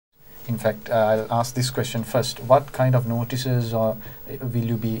In fact, I'll ask this question first. What kind of notices or will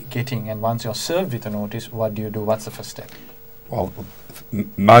you be getting? And once you're served with a notice, what do you do? What's the first step? Well,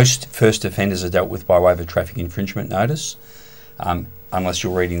 most first offenders are dealt with by way of a traffic infringement notice. Unless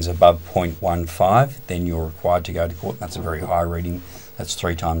your reading's above 0.15, then you're required to go to court. That's a very high reading. That's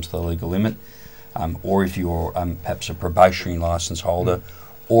 3 times the legal limit. Or if you're perhaps a probationary licence holder,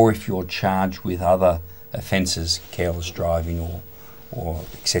 or if you're charged with other offences, careless driving or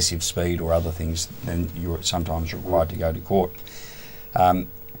excessive speed or other things, then you're sometimes required to go to court.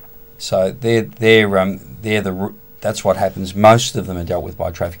 So that's what happens. Most of them are dealt with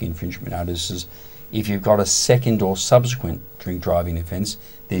by traffic infringement notices. If you've got a second or subsequent drink driving offence,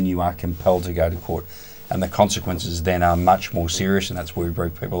 then you are compelled to go to court. And the consequences then are much more serious, and that's where we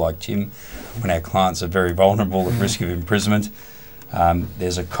brief people like Tim when our clients are very vulnerable at risk of imprisonment.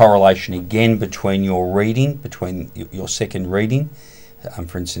 There's a correlation again between your reading, between your second reading.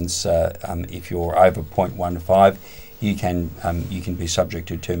 For instance, if you're over 0.15, you can be subject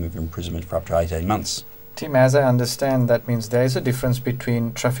to a term of imprisonment for up to 18 months. Tim, as I understand, that means there is a difference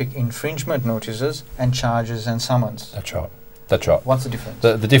between traffic infringement notices and charges and summons. That's right. That's right. What's the difference?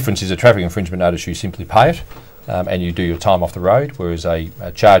 The difference is a traffic infringement notice, you simply pay it and you do your time off the road, whereas a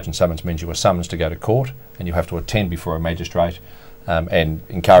charge and summons means you are summoned to go to court and you have to attend before a magistrate and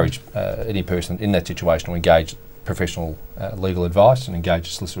encourage any person in that situation to engage professional legal advice and engage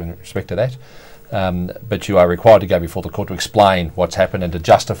a solicitor in respect to that. But you are required to go before the court to explain what's happened and to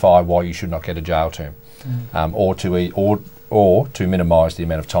justify why you should not get a jail term, or to minimise the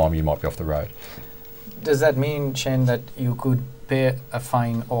amount of time you might be off the road. Does that mean, Chen, that you could pay a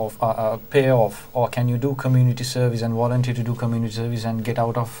fine off, or can you do community service and volunteer to do community service and get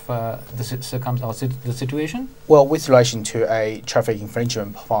out of the situation? Well, with relation to a traffic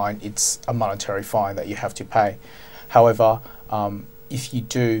infringement fine, it's a monetary fine that you have to pay. However, if you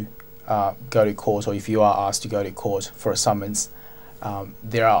do go to court, or if you are asked to go to court for a summons,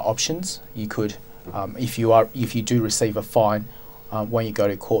 there are options. You could, if you do receive a fine when you go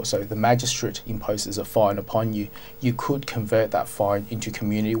to court, so the magistrate imposes a fine upon you, you could convert that fine into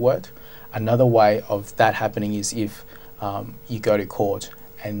community work. Another way of that happening is if you go to court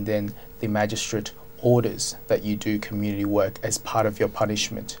and then the magistrate orders that you do community work as part of your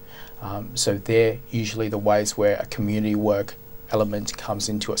punishment. So they're usually the ways where a community work element comes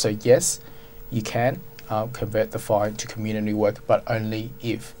into it. So yes, you can convert the fine to community work, but only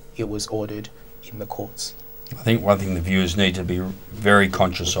if it was ordered in the courts. I think one thing the viewers need to be very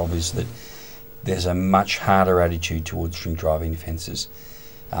conscious of is that there's a much harder attitude towards drink driving offences.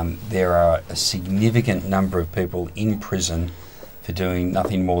 There are a significant number of people in prison for doing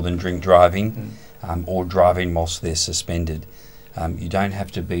nothing more than drink driving or driving whilst they're suspended. You don't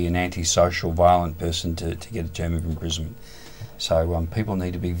have to be an antisocial, violent person to get a term of imprisonment. So people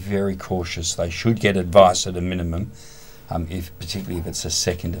need to be very cautious. They should get advice at a minimum, particularly if it's a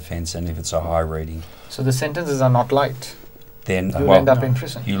second offence and if it's a high reading. So the sentences are not light. Then you end up in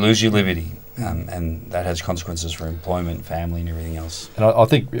prison. You lose your liberty, and that has consequences for employment, family, and everything else. And I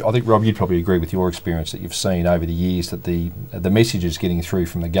think Rob, you'd probably agree with your experience that you've seen over the years that the message is getting through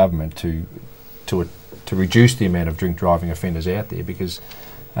from the government to reduce the amount of drink driving offenders out there, because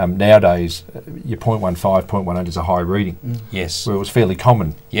nowadays your 0.15, 0.18 is a high reading. Yes. Where it was fairly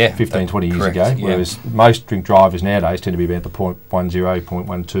common 15, 20 years ago, whereas most drink drivers nowadays tend to be about the 0.10,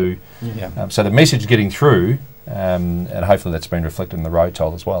 0.12. So the message is getting through, and hopefully that's been reflected in the road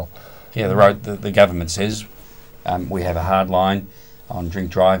toll as well. Yeah, the government says we have a hard line on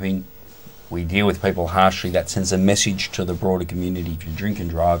drink driving. We deal with people harshly. That sends a message to the broader community. If you drink and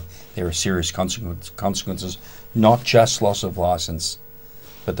drive, there are serious consequences, not just loss of licence,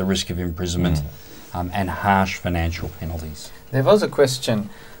 but the risk of imprisonment and harsh financial penalties. There was a question,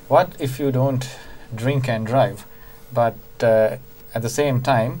 what if you don't drink and drive, but at the same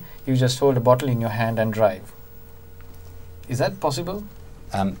time you just hold a bottle in your hand and drive? Is that possible?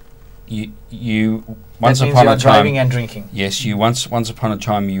 You once upon a time driving and drinking. Yes, you once upon a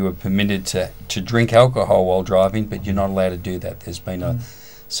time you were permitted to drink alcohol while driving, but you're not allowed to do that. There's been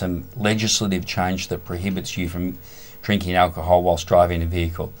some legislative change that prohibits you from drinking alcohol whilst driving a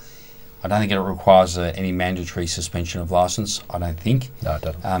vehicle. I don't think it requires any mandatory suspension of licence. I don't think. No, it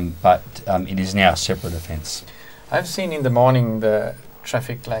doesn't. But it is now a separate offence. I've seen in the morning the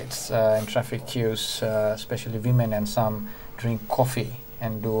traffic lights and traffic queues, especially women, and some drink coffee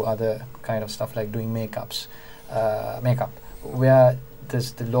and do other kind of stuff like doing makeup. Where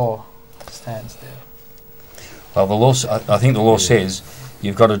does the law stands there? Well, the law. I think the law says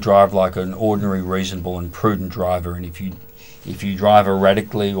you've got to drive like an ordinary, reasonable, and prudent driver. And if you drive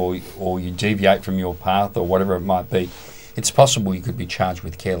erratically or you deviate from your path or whatever it might be, it's possible you could be charged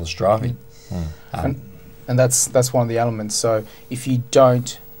with careless driving. And that's one of the elements. So if you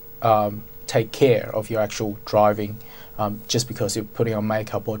don't take care of your actual driving, just because you're putting on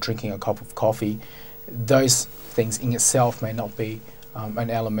makeup or drinking a cup of coffee, those things in itself may not be an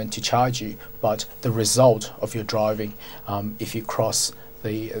element to charge you, but the result of your driving, if you cross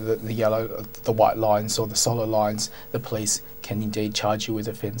the yellow, the white lines or the solid lines, the police can indeed charge you with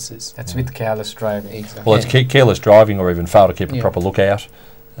offences. That's with careless driving. Exactly. Well, it's careless driving or even fail to keep a proper lookout,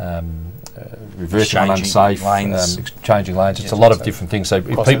 reversing on unsafe, changing lanes. It's a lot of different things. So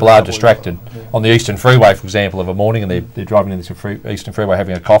if people are distracted on the Eastern Freeway, for example, of a morning and they're driving in the Eastern Freeway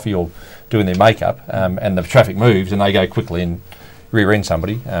having a coffee or doing their makeup, and the traffic moves and they go quickly and rear-end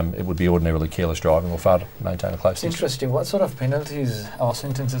somebody, it would be ordinarily careless driving or fail to maintain a close distance. Interesting. What sort of penalties or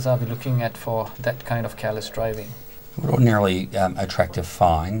sentences are we looking at for that kind of careless driving? Would ordinarily attract a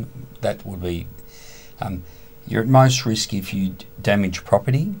fine. That would be, you're at most risk if you damage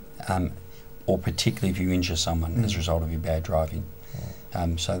property, or particularly if you injure someone as a result of your bad driving.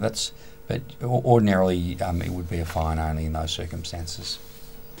 So that's, but ordinarily it would be a fine only in those circumstances.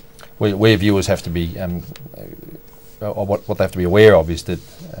 Where viewers have to be, or what they have to be aware of is that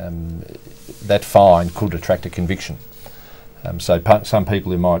that fine could attract a conviction. So some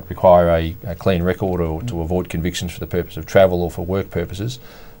people who might require a clean record or to avoid convictions for the purpose of travel or for work purposes,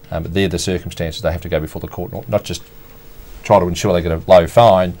 they're the circumstances they have to go before the court, not just try to ensure they get a low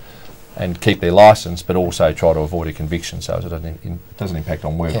fine and keep their licence, but also try to avoid a conviction so it doesn't impact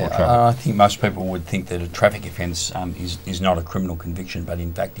on work or travel. I think most people would think that a traffic offence is not a criminal conviction, but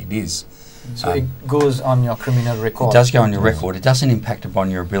in fact it is. So it goes on your criminal record. It does go on your record. It doesn't impact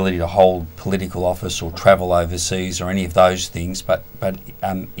upon your ability to hold political office or travel overseas or any of those things, but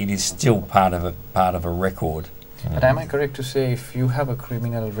it is still part of a record. But am I correct to say if you have a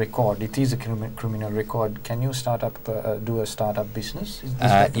criminal record, it is a criminal record, can you do a startup business?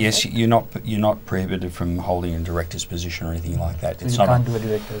 Yes, you're not prohibited from holding a director's position or anything like that. So it's you can't do a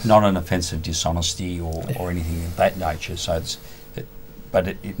director's. Not an offence of dishonesty or anything of that nature. So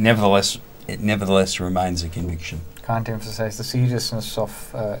it nevertheless remains a conviction. Can't emphasize the seriousness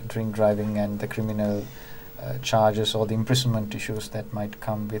of drink driving and the criminal charges or the imprisonment issues that might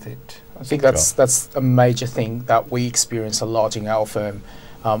come with it. I think that's a major thing that we experience a lot in our firm.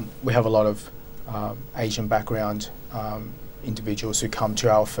 We have a lot of Asian background individuals who come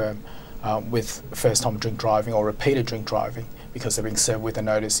to our firm with first-time drink driving or repeated drink driving because they're being served with a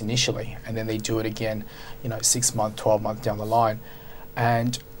notice initially, and then they do it again, 6 months, 12 months down the line.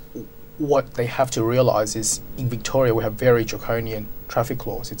 And what they have to realise is in Victoria we have very draconian traffic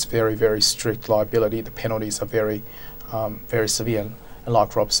laws. It's very, very strict liability. The penalties are very, very severe. And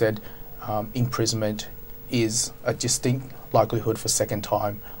like Rob said, imprisonment is a distinct likelihood for second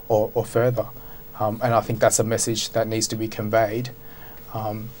time or further. And I think that's a message that needs to be conveyed,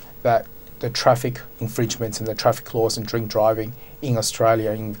 that the traffic infringements and the traffic laws and drink driving in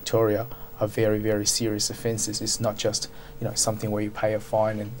Australia, in Victoria, are very, very serious offences. It's not just something where you pay a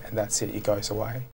fine and that's it, it goes away.